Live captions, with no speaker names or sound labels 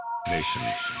Nation.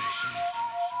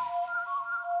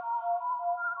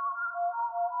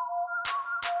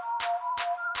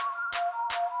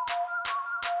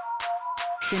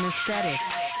 Synesthetic.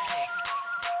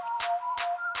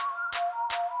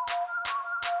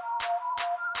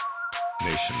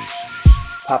 Nation.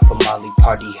 Pop a molly,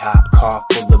 party hop, car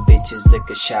full of bitches,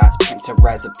 liquor shots, pimps to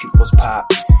rise up, pupils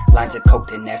pop. Lines of coke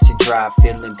and acid drive,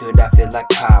 feeling good, I feel like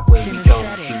pop. Where we go?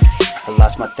 I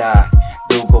lost my thigh.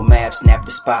 Google Maps, snap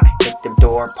the spot, hit the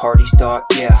door, party start,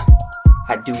 yeah.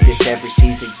 I do this every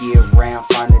season, year round.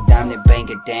 Find a dime and bang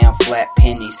it down, flat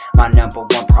pennies. My number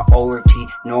one priority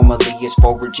normally is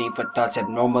foraging for thoughts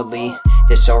abnormally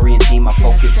disorienting. My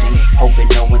focusing, hoping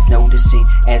no one's noticing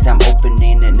as I'm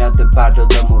opening another bottle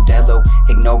of Modelo.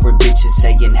 Ignoring bitches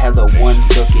saying hello, one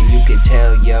look and you can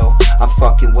tell, yo, I'm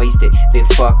fucking wasted. Been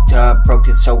fucked up,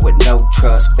 broken soul with no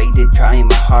trust. Faded, trying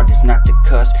my hardest not to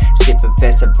cuss. Sipping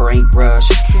fast, a brain rush.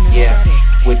 Yeah,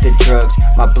 with the drugs,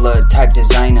 my blood type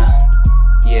designer.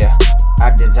 Yeah, I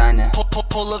design it.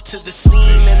 Pull up to the scene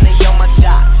and they on my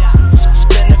job.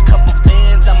 Spend a couple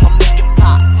bands, I'ma make it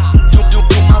pop.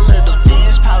 Do my little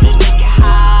dance, probably make it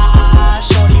high.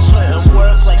 Shorty putting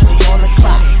work like she on the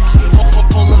clock.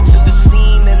 Pull up to the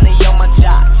scene and they on my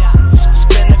job.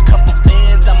 Spend a couple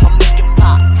bands, I'ma make it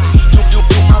pop. Do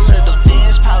my little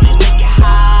dance, probably make it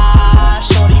high.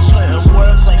 Shorty putting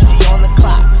work like she on the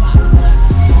clock.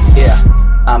 Yeah,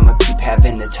 I'ma keep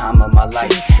having the time of my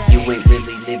life. You ain't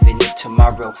really living it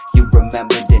tomorrow, you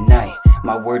remember the night.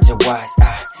 My words are wise,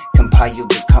 I compile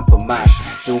to compromise.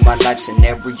 Through my life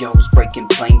scenarios, breaking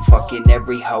plane, fucking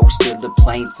every hoe. Still the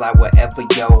plane, fly wherever,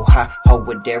 yo. High ho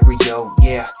with Dario,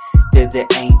 yeah. Still there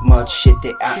ain't much shit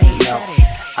that I ain't know.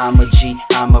 I'm a G,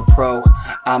 I'm a pro.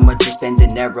 I'ma just spend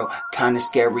an arrow, kinda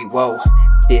scary, whoa.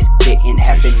 This didn't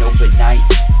happen overnight.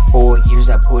 4 years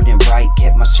I put in right,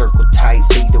 kept my circle tight.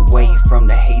 Stayed away from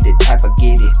the hated type, I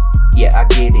get it. Yeah, I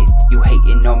get it. You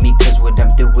hating on me cause what I'm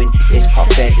doing is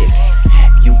prophetic.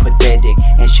 You pathetic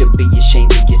and should be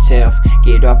ashamed of yourself.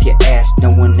 Get off your ass, no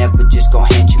one ever just gon'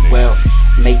 hand you wealth.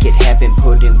 Make it happen,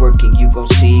 put in work and you gon'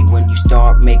 see. When you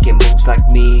start making moves like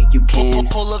me, you can.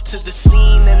 Pull up to the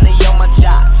scene and they on my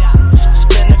job.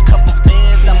 Spend a couple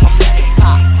bands, I'ma make it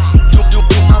pop.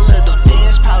 Do my little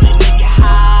dance, probably make it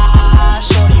high.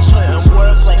 Shorty putting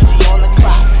work like she on the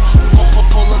clock.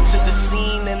 Pull up to the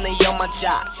scene and they on my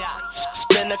job.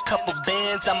 Spend a couple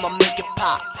bands, I'ma make it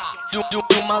pop. Do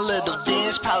my little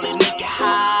dance, probably make it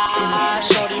high.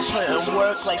 Shorty putting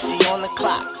work like she on the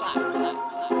clock.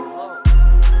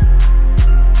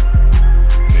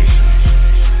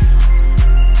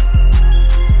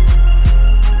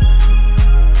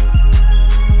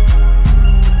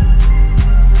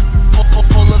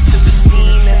 Pull up to the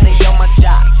scene and they on my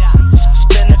job.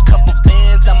 Spend a couple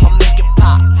bands, I'ma make it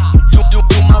pop.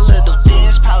 Do my little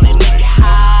dance, probably make it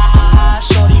high.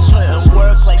 Shorty putting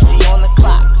work like she on the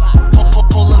clock.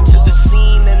 Pull up to the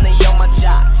scene and they on my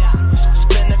job.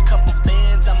 Spend a couple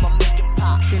bands, I'ma make it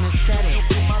pop. Do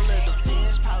my little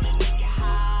dance, probably make it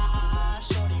high.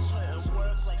 Shorty putting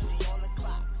work like she on the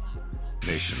clock.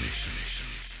 Nation.